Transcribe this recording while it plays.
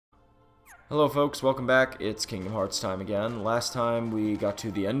Hello folks, welcome back. It's Kingdom Hearts time again. Last time we got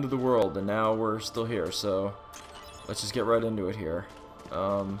to the end of the world and now we're still here, so let's just get right into it here.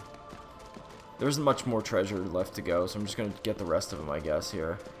 There isn't much more treasure left to go, so I'm just going to get the rest of them, I guess,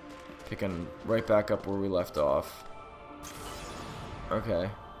 here. Picking right back up where we left off. Okay.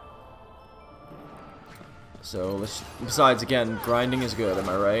 So, besides, again, grinding is good, am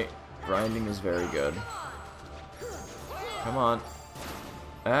I right? Grinding is very good. Come on.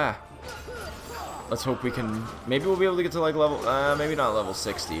 Ah! Let's hope we can... Maybe we'll be able to get to, like, level... maybe not level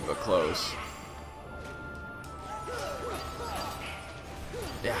 60, but close.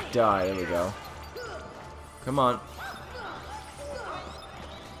 Yeah, die. There we go. Come on.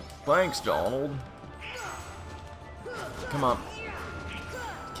 Thanks, Donald. Come on.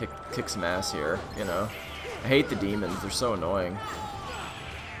 Kick some ass here, you know. I hate the demons. They're so annoying.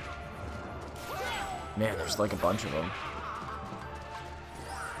 Man, there's like a bunch of them.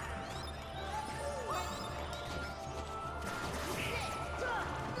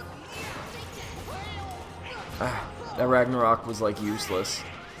 That Ragnarok was like useless.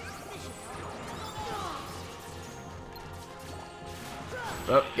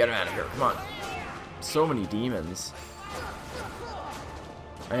 Oh, get him out of here. Come on. So many demons.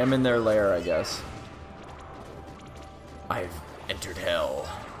 I am in their lair, I guess. I've entered hell.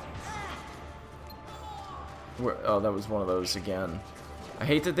 Oh, that was one of those again. I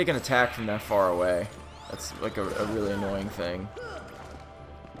hate that they can attack from that far away. That's like a really annoying thing.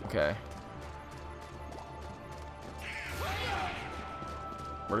 Okay.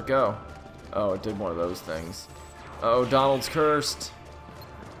 Where'd it go? Oh, it did one of those things. Oh, Donald's cursed.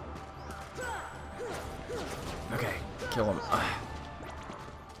 Okay, kill him.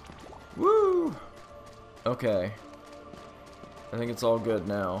 Woo! Okay. I think it's all good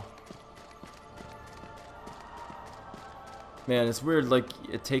now. Man, it's weird, like,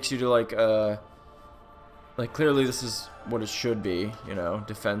 it takes you to, like, clearly this is what it should be, you know,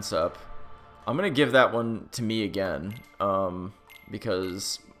 defense up. I'm gonna give that one to me again,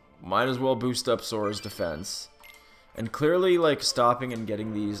 because might as well boost up Sora's defense. And clearly, like, stopping and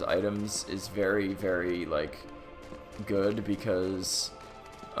getting these items is very, very, like, good, because,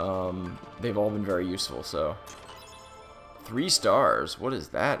 they've all been very useful, so. 3 stars, what is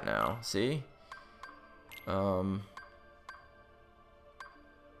that now? See? Let's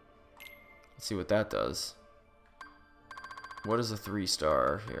see what that does. What is a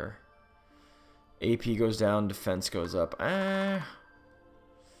 3-star here? AP goes down, defense goes up.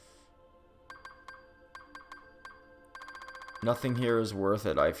 Nothing here is worth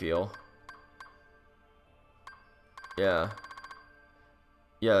it, I feel. Yeah.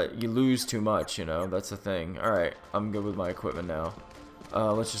 Yeah, you lose too much, you know, that's the thing. Alright, I'm good with my equipment now.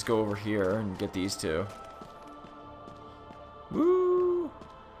 Let's just go over here and get these two. Woo!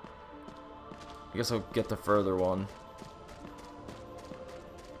 I guess I'll get the further one.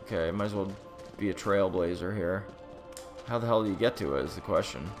 Okay, might as well be a trailblazer here. How the hell do you get to it is the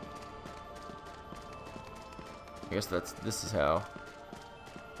question. I guess this is how.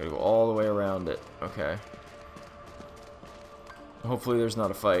 Gotta go all the way around it. Okay. Hopefully there's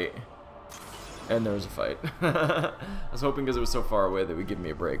not a fight. And there's a fight. I was hoping because it was so far away that would give me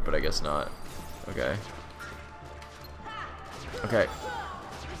a break, but I guess not. Okay. Okay.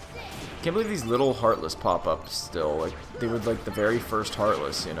 Can't believe these little Heartless pop up still. Like, they were like the very first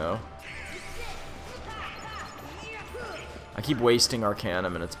Heartless, you know? I keep wasting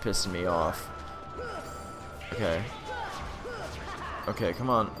Arcanum and it's pissing me off. Okay. Okay, come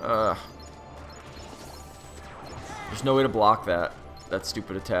on. There's no way to block that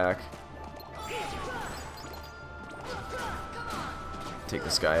stupid attack. Take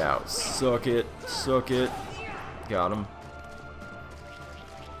this guy out. Suck it. Suck it. Got him.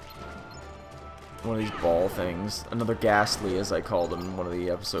 One of these ball things. Another Ghastly, as I called him in one of the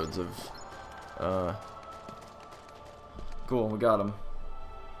episodes of... Cool, we got him.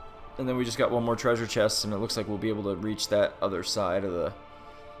 And then we just got one more treasure chest, and it looks like we'll be able to reach that other side of the...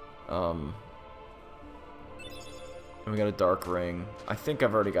 And we got a dark ring. I think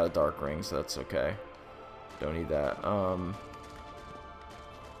I've already got a dark ring, so that's okay. Don't need that. We're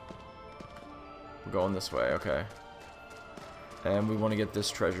going this way, okay. And we want to get this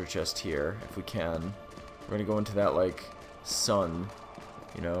treasure chest here, if we can. We're gonna go into that, like, sun,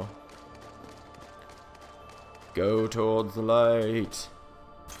 you know. Go towards the light.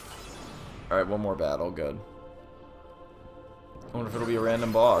 Alright, one more battle, good. I wonder if it'll be a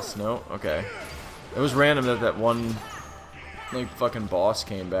random boss. No? Okay. It was random that that one, like, fucking boss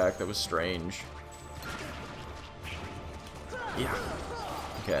came back. That was strange. Yeah.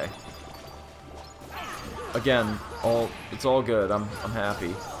 Okay. Again, it's all good. I'm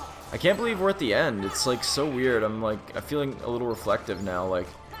happy. I can't believe we're at the end. It's like so weird. I'm feeling a little reflective now. Like,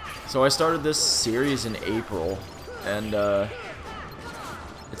 so I started this series in April, and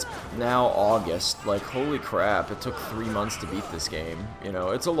it's now August. Like, holy crap! It took 3 months to beat this game. You know,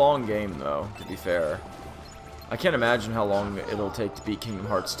 it's a long game though. To be fair, I can't imagine how long it'll take to beat Kingdom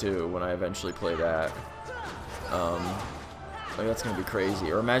Hearts 2 when I eventually play that. Like, that's gonna be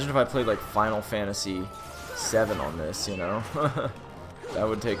crazy. Or imagine if I played like Final Fantasy 7 on this. You know. That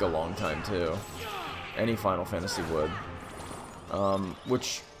would take a long time too. Any Final Fantasy would.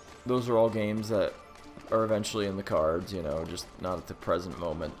 Which, those are all games that are eventually in the cards, you know, just not at the present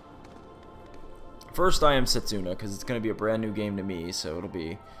moment. First, I am Setsuna, because it's going to be a brand new game to me, so it'll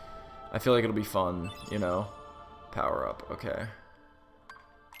be... I feel like it'll be fun, you know. Power up, okay.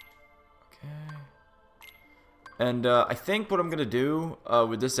 Okay. And I think what I'm going to do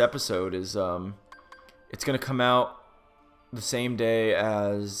with this episode is it's going to come out the same day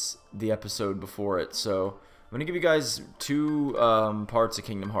as the episode before it. So I'm gonna give you guys 2 parts of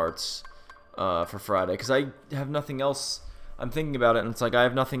Kingdom Hearts for Friday, because I have nothing else. I'm thinking about it, and it's like I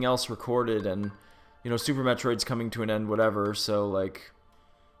have nothing else recorded, and you know, Super Metroid's coming to an end, whatever. So like,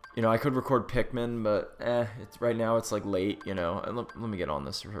 you know, I could record Pikmin, but it's right now it's like late, you know. And let me get on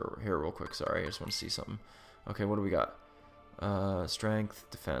this here real quick. Sorry, I just want to see something. Okay, what do we got? Strength,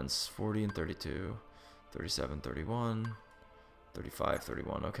 defense, 40 and 32, 37, 31. 35,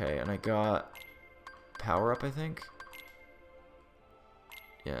 31, okay, and I got power up, I think?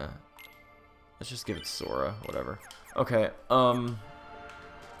 Yeah. Let's just give it to Sora, whatever. Okay, so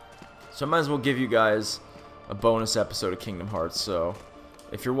I might as well give you guys a bonus episode of Kingdom Hearts, so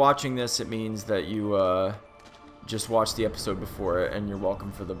if you're watching this, it means that you, just watched the episode before it, and you're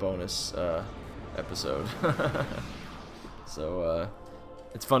welcome for the bonus, episode. So,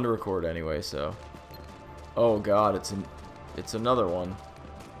 it's fun to record anyway, so... Oh god, it's another one.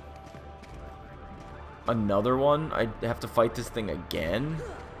 Another one? I have to fight this thing again?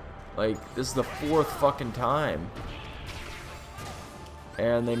 Like, this is the 4th fucking time.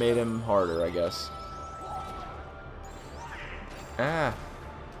 And they made him harder, I guess. Ah.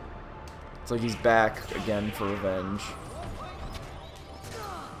 It's like he's back again for revenge.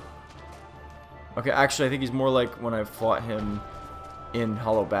 Okay, actually, I think he's more like when I fought him in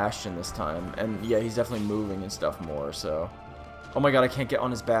Hollow Bastion this time. And yeah, he's definitely moving and stuff more, so... Oh my god, I can't get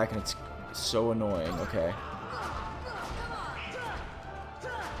on his back, and it's so annoying. Okay.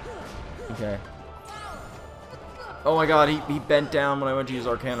 Okay. Oh my god, he bent down when I went to use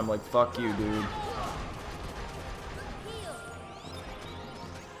Arcane. I'm like, fuck you, dude.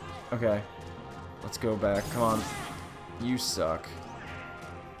 Okay. Let's go back. Come on. You suck.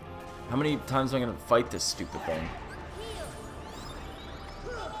 How many times am I going to fight this stupid thing?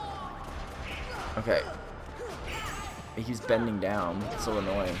 Okay. He's bending down. It's so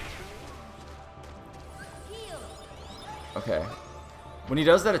annoying. Okay. When he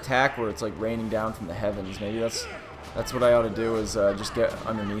does that attack where it's like raining down from the heavens, maybe that's what I ought to do, is just get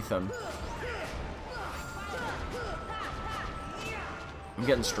underneath him. I'm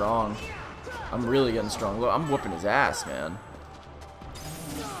getting strong. I'm really getting strong. Look, I'm whooping his ass, man.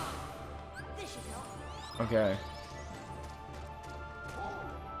 Okay.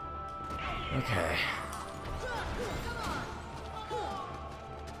 Okay.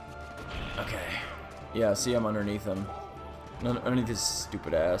 Okay. Yeah, see, I'm underneath him. Underneath his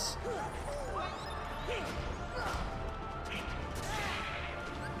stupid ass.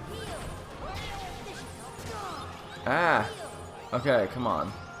 Ah! Okay, come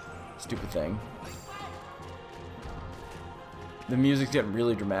on. Stupid thing. The music's getting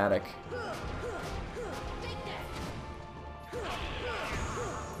really dramatic.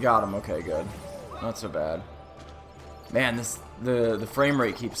 Got him, okay, good. Not so bad. Man, the frame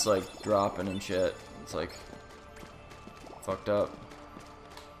rate keeps like dropping and shit. It's like fucked up.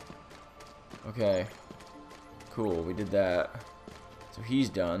 Okay. Cool, we did that. So he's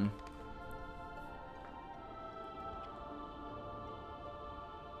done.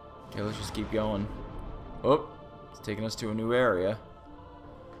 Okay, let's just keep going. Oh, it's taking us to a new area.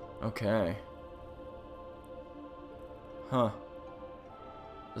 Okay. Huh.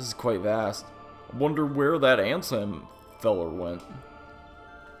 This is quite vast. I wonder where that Ansem feller went.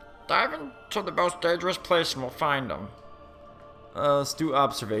 Dive into the most dangerous place and we'll find him. Let's do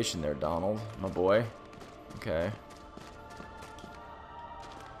observation there, Donald, my boy. Okay.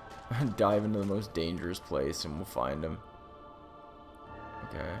 Dive into the most dangerous place and we'll find him.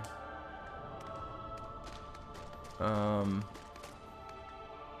 Okay.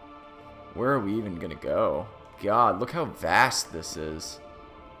 Where are we even gonna go? God, look how vast this is.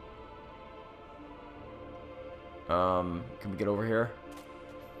 Can we get over here?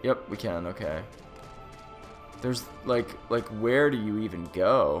 Yep, we can. Okay. There's like where do you even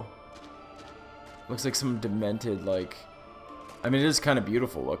go? Looks like some demented like. I mean, it is kind of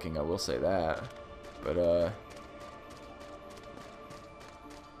beautiful looking. I will say that, but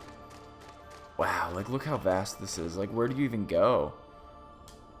wow, like look how vast this is. Like, where do you even go?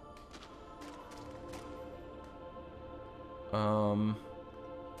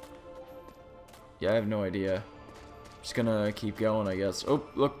 Yeah, I have no idea. Just gonna keep going, I guess. Oh,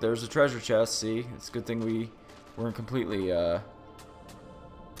 look, there's a treasure chest. See, it's a good thing we weren't completely an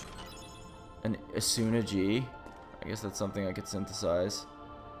Asuna G. I guess that's something I could synthesize.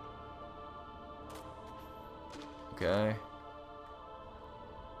 Okay.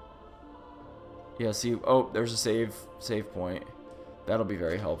 Yeah, see, oh, there's a save point. That'll be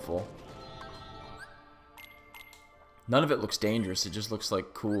very helpful. None of it looks dangerous, it just looks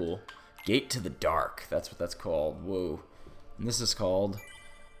like cool. Gate to the Dark, that's what that's called. Whoa. And this is called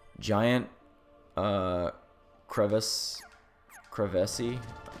Giant Crevassi.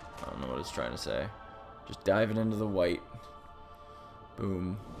 I don't know what it's trying to say. Just diving into the white.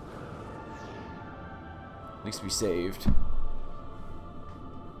 Boom. At least we saved.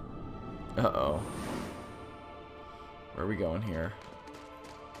 Uh-oh. Where are we going here?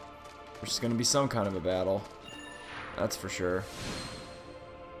 There's just gonna be some kind of a battle. That's for sure.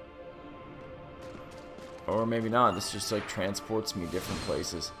 Or maybe not. This just like transports me different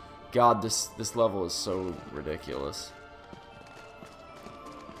places. God, this level is so ridiculous.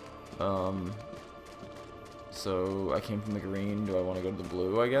 So I came from the green. Do I want to go to the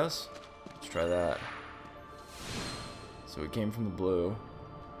blue, I guess? Let's try that. So we came from the blue.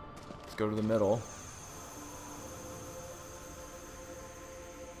 Let's go to the middle.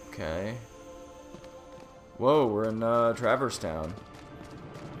 Okay. Whoa, we're in Traverse Town.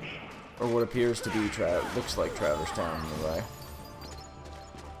 Or what appears to be looks like Traverse Town anyway.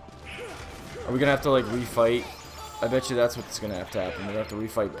 Are we gonna have to like refight? I bet you that's what's gonna have to happen. We're gonna have to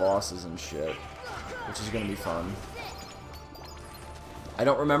refight bosses and shit, which is gonna be fun. I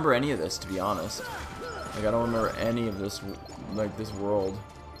don't remember any of this, to be honest. Like, I don't remember any of this, like, this world.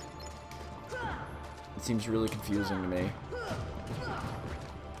 It seems really confusing to me.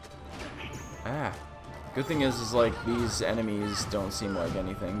 Ah. Good thing is like, these enemies don't seem like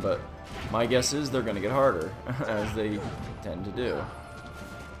anything, but my guess is they're gonna get harder, as they tend to do.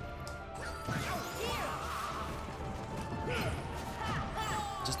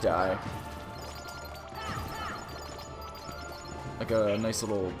 Just die. Like a nice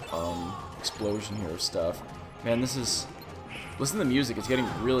little, explosion here of stuff. Man, this is... Listen to the music, it's getting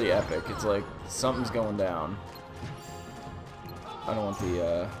really epic. It's like, something's going down. I don't want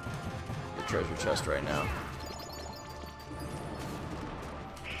the treasure chest right now.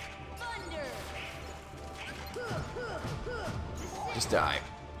 Just die.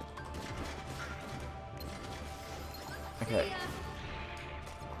 Okay.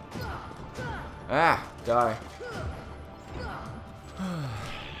 Ah! Die.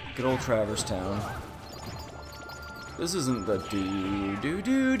 Good old Traverse Town. This isn't the do do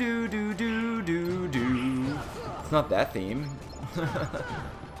do do do do do do. It's not that theme.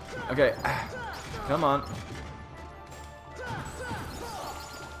 Okay, come on.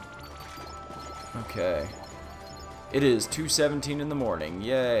 Okay. It is 2:17 in the morning.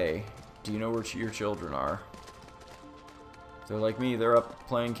 Yay. Do you know where your children are? If they're like me, they're up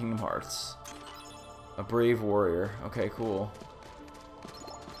playing Kingdom Hearts. A brave warrior. Okay, cool.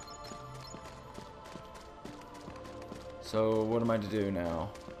 So, what am I to do now?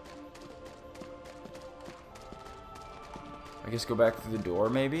 I guess go back through the door,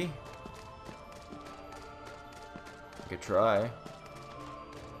 maybe? I could try.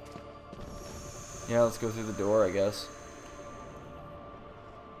 Yeah, let's go through the door, I guess.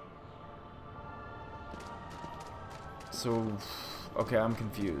 So, okay, I'm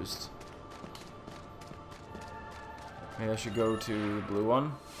confused. Maybe I should go to the blue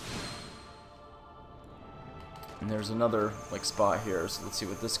one? And there's another, like, spot here, so let's see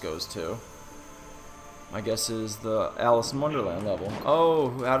what this goes to. My guess is the Alice in Wonderland level.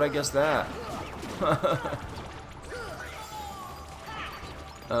 Oh, how'd I guess that?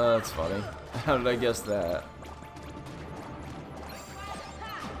 That's funny. How did I guess that?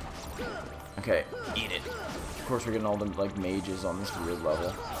 Okay, eat it. Of course we're getting all the, like, mages on this weird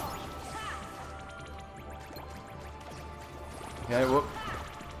level. Okay, whoop.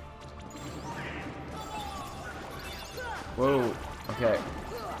 Whoa, okay.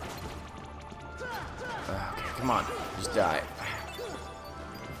 Okay, come on, just die.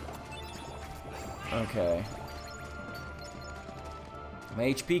 Okay. My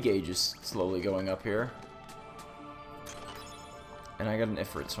HP gauge is slowly going up here. And I got an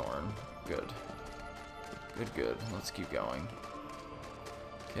Ifrit's horn. Good. Good, good. Let's keep going.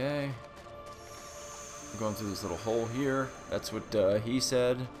 Okay. I'm going through this little hole here. That's what he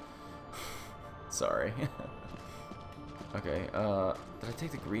said. Sorry. Okay, did I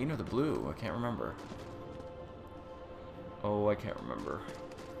take the green or the blue? I can't remember. Oh, I can't remember.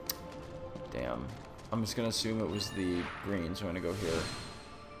 Damn. I'm just gonna assume it was the green, so I'm gonna go here.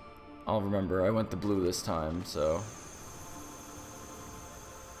 I'll remember. I went the blue this time, so...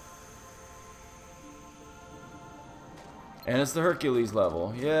 And it's the Hercules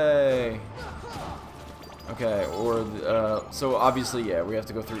level. Yay! Okay, or... so obviously, yeah, we have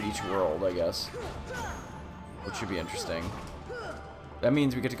to go through each world, I guess. Which should be interesting. That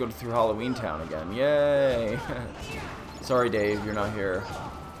means we get to go through Halloween Town again. Yay! Sorry, Dave, you're not here.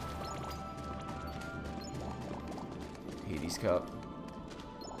 Hades Cup.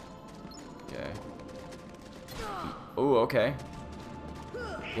 Okay. Oh, okay.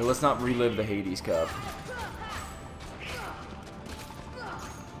 Yeah, let's not relive the Hades Cup.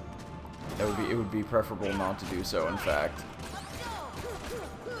 It would be preferable not to do so, in fact.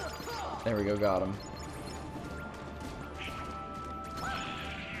 There we go, got him.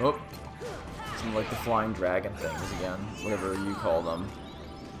 Oh, some like the flying dragon things again, whatever you call them.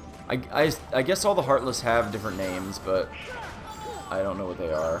 I guess all the Heartless have different names, but I don't know what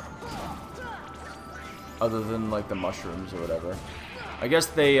they are. Other than like the mushrooms or whatever. I guess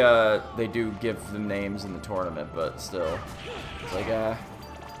they do give them names in the tournament, but still, it's like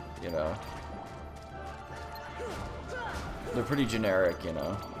you know, they're pretty generic, you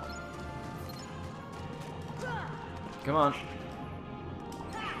know. Come on.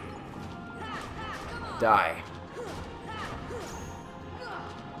 Die.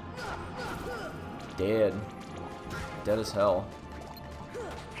 Dead. Dead as hell.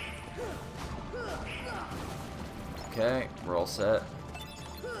 Okay, we're all set.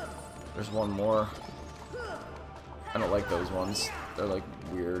 There's one more. I don't like those ones. They're like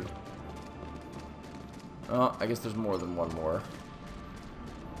weird. Oh, I guess there's more than one more.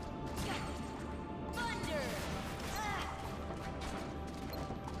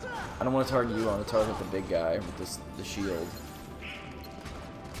 I don't want to target you, I want to target the big guy with the shield.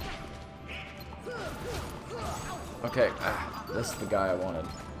 Okay, this is the guy I wanted.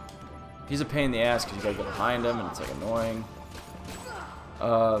 He's a pain in the ass because you gotta get behind him and it's like annoying.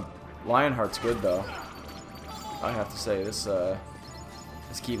 Lionheart's good though. I have to say, this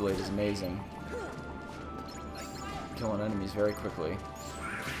Keyblade is amazing. Killing enemies very quickly.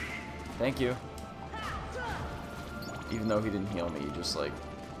 Thank you. Even though he didn't heal me, he just like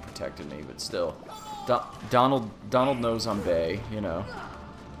protected me, but still. Donald knows I'm Bay, you know.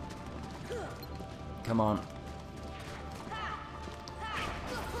 Come on.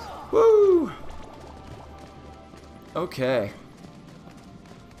 Woo! Okay.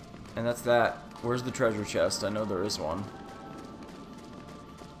 And that's that. Where's the treasure chest? I know there is one.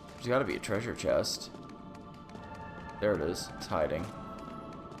 There's gotta be a treasure chest. There it is. It's hiding.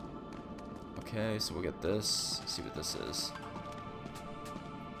 Okay, so we'll get this. Let's see what this is.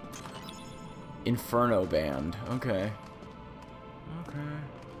 Inferno Band. Okay. Okay.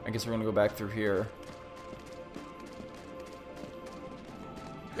 I guess we're gonna go back through here.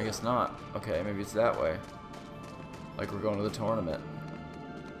 I guess not. Okay, maybe it's that way. Like we're going to the tournament.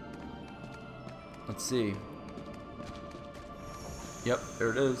 Let's see. Yep, there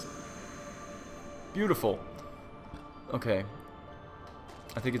it is. Beautiful. Okay.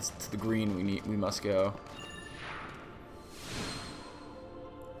 I think it's to the green we must go.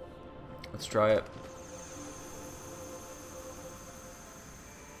 Let's try it.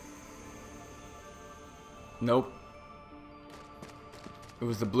 Nope. It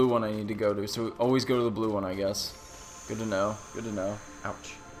was the blue one I need to go to, so always go to the blue one, I guess. Good to know. Good to know.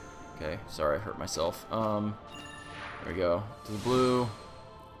 Ouch. Okay, sorry, I hurt myself. There we go. To the blue.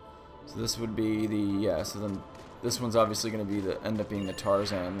 So this would be the, yeah, so then this one's obviously going to be the, end up being the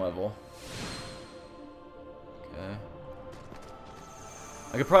Tarzan level. Okay.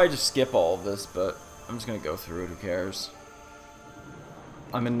 I could probably just skip all of this, but I'm just going to go through it, who cares.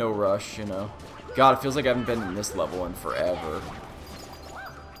 I'm in no rush, you know. God, it feels like I haven't been in this level in forever.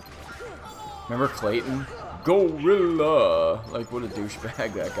 Remember Clayton? Gorilla! Like, what a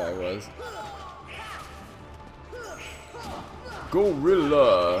douchebag that guy was.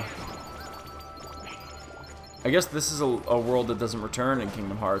 Gorilla! I guess this is a world that doesn't return in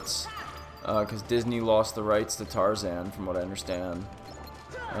Kingdom Hearts. Because Disney lost the rights to Tarzan, from what I understand.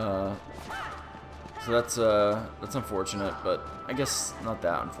 So that's unfortunate, but I guess not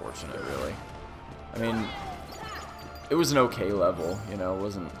that unfortunate, really. I mean, it was an okay level, you know, it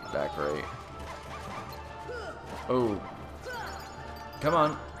wasn't that great. Oh. Come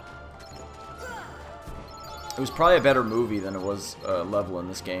on. It was probably a better movie than it was level in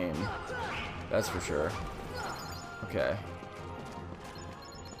this game. That's for sure. Okay.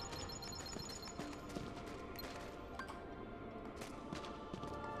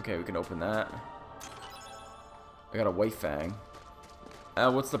 Okay, we can open that. I got a White Fang.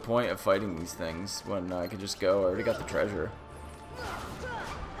 What's the point of fighting these things when I could just go? I already got the treasure.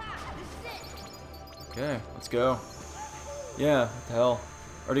 Okay, let's go. Yeah, what the hell.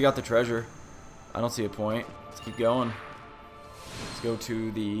 Already got the treasure. I don't see a point. Let's keep going. Let's go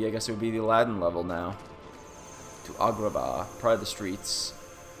to the, I guess it would be the Aladdin level now. To Agrabah. Probably the streets.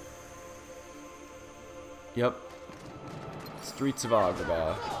 Yep. Streets of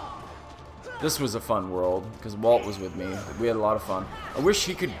Agrabah. This was a fun world, because Walt was with me. We had a lot of fun. I wish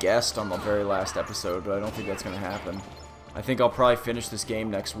he could guest on the very last episode, but I don't think that's going to happen. I think I'll probably finish this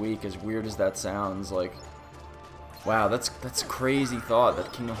game next week, as weird as that sounds. Like, wow, that's a crazy thought,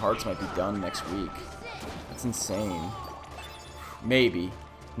 that Kingdom Hearts might be done next week. That's insane. Maybe.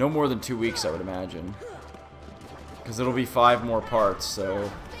 No more than 2 weeks, I would imagine. Because it'll be 5 more parts, so...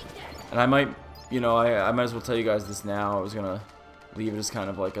 And I might, you know, I might as well tell you guys this now. I was going to leave it as kind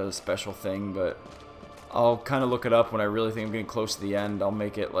of like a special thing, but I'll kind of look it up when I really think I'm getting close to the end. I'll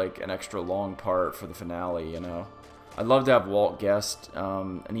make it like an extra long part for the finale, you know. I'd love to have Walt guest,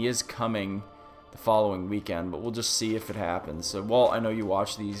 and he is coming the following weekend, but we'll just see if it happens. So Walt, I know you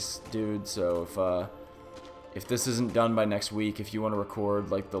watch these, dude, so if this isn't done by next week, if you want to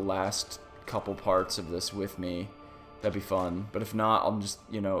record like the last couple parts of this with me, that'd be fun. But if not, I'll just,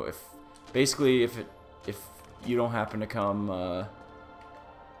 you know, if you don't happen to come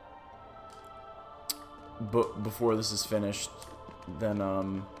before this is finished, then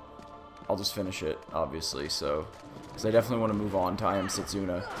I'll just finish it, obviously. So, because I definitely want to move on to I Am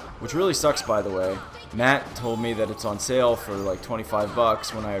Setsuna, which really sucks, by the way. Matt told me that it's on sale for like 25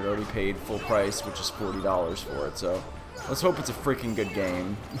 bucks when I had already paid full price, which is $40 for it. So let's hope it's a freaking good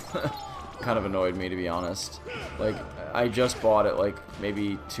game. Kind of annoyed me, to be honest. Like, I just bought it like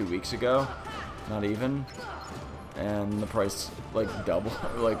maybe 2 weeks ago, not even, and the price like doubled,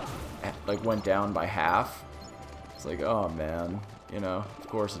 like went down by half. It's like, oh man, you know, of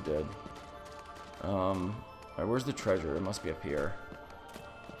course it did. Alright, where's the treasure? It must be up here.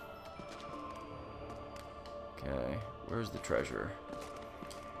 Okay, where's the treasure?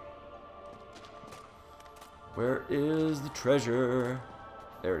 Where is the treasure?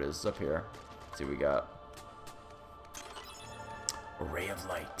 There it is, it's up here. Let's see what we got. A ray of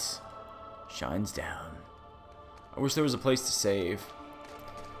light shines down. I wish there was a place to save.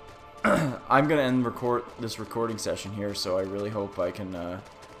 I'm gonna end this recording session here, so I really hope I can,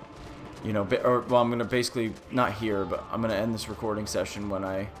 you know, well, I'm gonna basically not here, but I'm gonna end this recording session when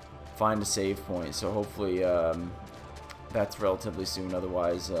I find a save point. So hopefully, that's relatively soon.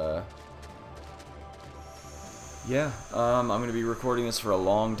 Otherwise, yeah, I'm gonna be recording this for a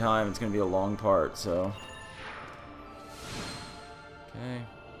long time. It's gonna be a long part, so. Okay.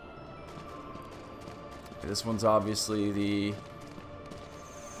 This one's obviously the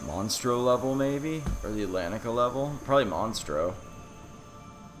Monstro level, maybe? Or the Atlantica level? Probably Monstro.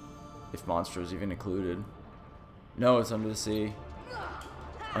 If Monstro's even included. No, it's Under the Sea.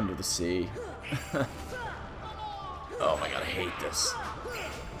 Under the Sea. Oh my god, I hate this.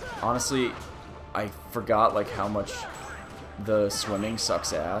 Honestly, I forgot like how much the swimming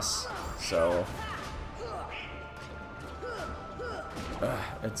sucks ass, so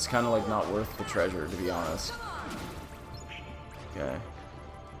it's kind of like not worth the treasure, to be honest. Okay.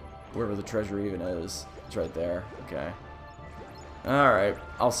 Wherever the treasure even is. It's right there. Okay. Alright.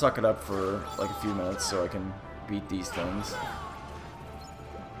 I'll suck it up for like a few minutes so I can beat these things.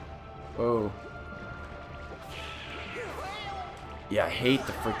 Whoa. Yeah, I hate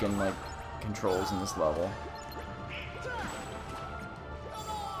the freaking like controls in this level.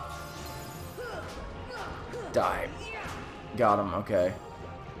 Die. Got him, okay.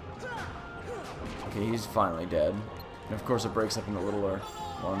 Okay, he's finally dead. And of course it breaks up into littler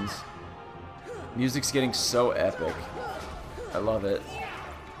ones. Music's getting so epic. I love it.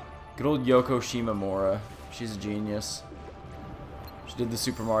 Good old Yoko Shimomura. She's a genius. She did the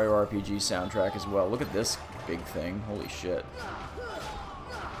Super Mario RPG soundtrack as well. Look at this big thing. Holy shit.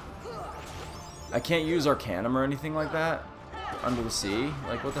 I can't use Arcanum or anything like that? Under the Sea?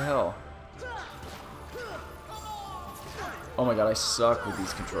 Like, what the hell? Oh my god, I suck with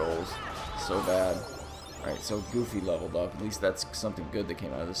these controls. So bad. Alright, so Goofy leveled up. At least that's something good that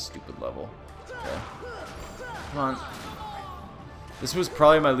came out of this stupid level. Okay. Come on. This was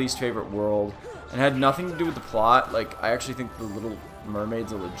probably my least favorite world. And it had nothing to do with the plot. Like, I actually think The Little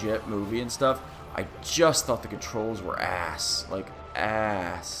Mermaid's a legit movie and stuff. I just thought the controls were ass. Like,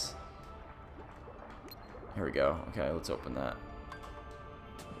 ass. Here we go. Okay, let's open that.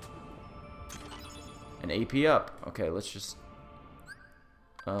 An AP up. Okay, let's just...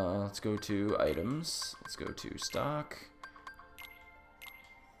 let's go to items. Let's go to stock.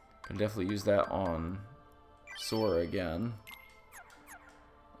 Can definitely use that on Sora again.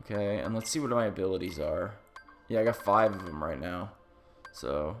 Okay, and let's see what my abilities are. Yeah, I got 5 of them right now.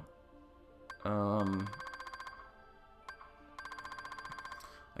 So, I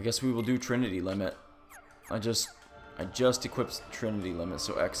guess we will do Trinity Limit. I just equipped Trinity Limit,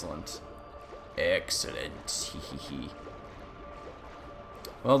 so excellent. Excellent.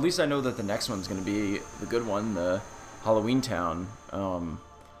 Well, at least I know that the next one's gonna be the good one, the Halloween Town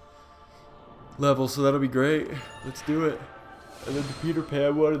level, so that'll be great. Let's do it. And then the Peter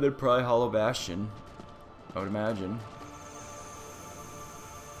Pan one, and then probably Hollow Bastion, I would imagine.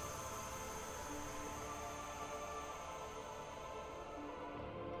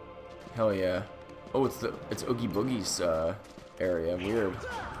 Hell yeah. Oh, it's Oogie Boogie's area. Weird.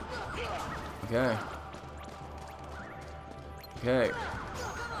 Okay. Okay.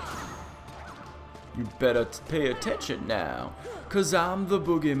 You better pay attention now, 'cause I'm the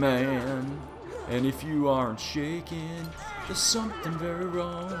boogeyman. And if you aren't shaking, there's something very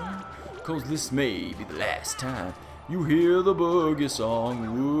wrong. 'Cause this may be the last time you hear the boogie song.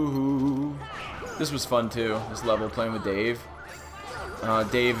 Woohoo. This was fun too, this level playing with Dave.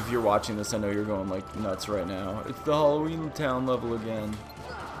 Dave, if you're watching this, I know you're going like nuts right now. It's the Halloween Town level again.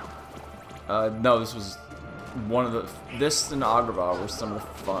 No, this was one of the... This and Agrabah were some of the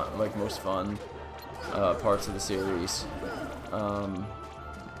fun, like most fun parts of the series.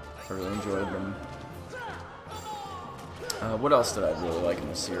 I really enjoyed them. What else did I really like in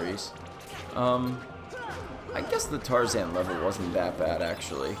the series? I guess the Tarzan level wasn't that bad,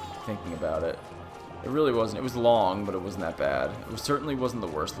 actually, thinking about it. It really wasn't. It was long, but it wasn't that bad. It certainly wasn't the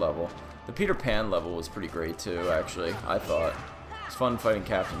worst level. The Peter Pan level was pretty great, too, actually, I thought. It was fun fighting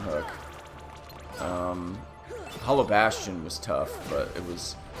Captain Hook. Hollow Bastion was tough, but it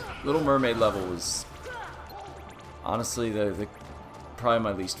was... Little Mermaid level was... Honestly, probably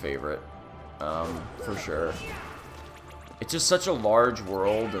my least favorite, for sure. It's just such a large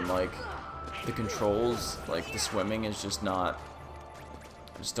world, and, like, the controls, like, the swimming is just not...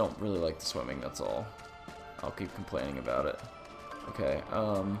 I just don't really like the swimming, that's all. I'll keep complaining about it. Okay,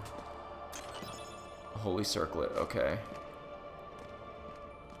 Holy Circlet, okay.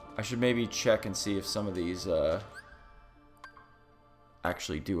 I should maybe check and see if some of these,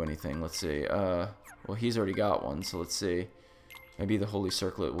 actually do anything. Let's see, well, he's already got one, so let's see. Maybe the Holy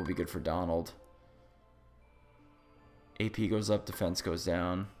Circlet will be good for Donald. AP goes up, defense goes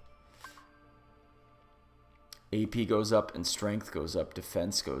down. AP goes up and strength goes up,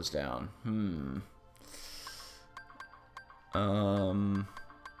 defense goes down.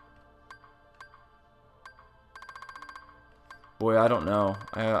 Boy, I don't know.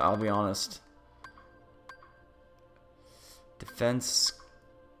 I'll be honest. Defense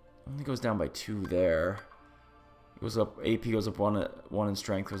only goes down by 2 there. It goes up. AP goes up 1 and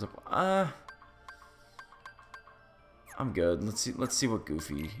strength goes up. I'm good. Let's see what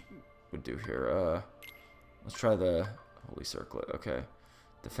Goofy would do here. Let's try the Holy Circlet. Okay.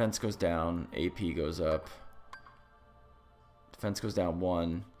 Defense goes down. AP goes up. Defense goes down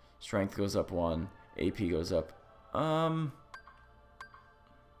 1. Strength goes up 1. AP goes up. I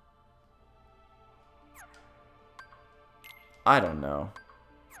don't know.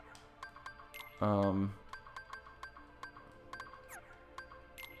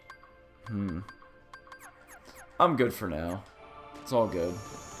 I'm good for now. It's all good.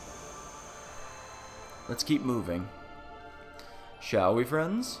 Let's keep moving. Shall we,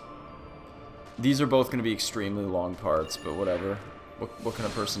 friends? These are both going to be extremely long parts, but whatever. What can a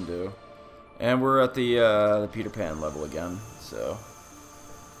person do? And we're at the Peter Pan level again, so...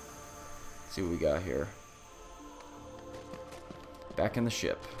 Let's see what we got here. Back in the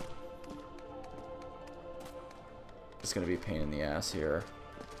ship. It's going to be a pain in the ass here.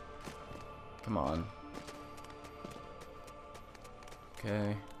 Come on.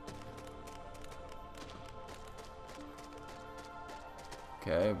 Okay.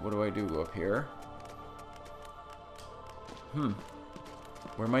 Okay, what do I do? Go up here?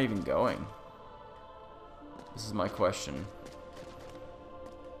 Where am I even going? This is my question.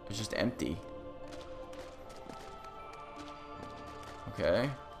 It's just empty.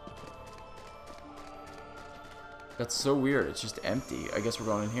 Okay. That's so weird. It's just empty. I guess we're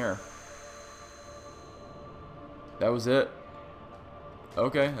going in here. That was it.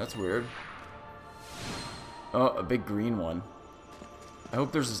 Okay, that's weird. Oh, a big green one. I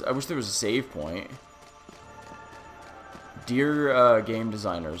hope there's I wish there was a save point. Dear game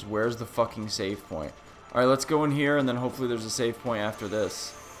designers, where's the fucking save point? Alright, let's go in here, and then hopefully there's a save point after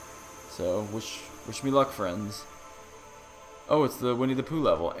this. So, wish me luck, friends. Oh, it's the Winnie the Pooh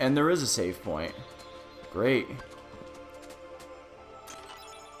level, and there is a save point. Great.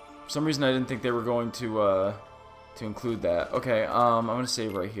 For some reason I didn't think they were going to include that. Okay, I'm gonna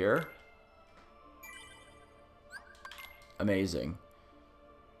save right here. Amazing.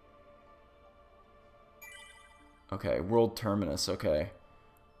 Okay, World Terminus, okay.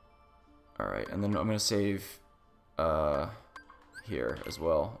 Alright, and then I'm gonna save here as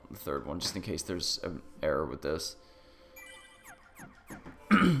well, the third one, just in case there's an error with this.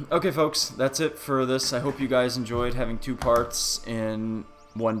 Okay, folks, that's it for this. I hope you guys enjoyed having 2 parts in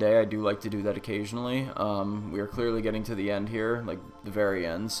one day. I do like to do that occasionally. We are clearly getting to the end here, like the very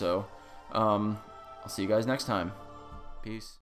end, so I'll see you guys next time. Peace.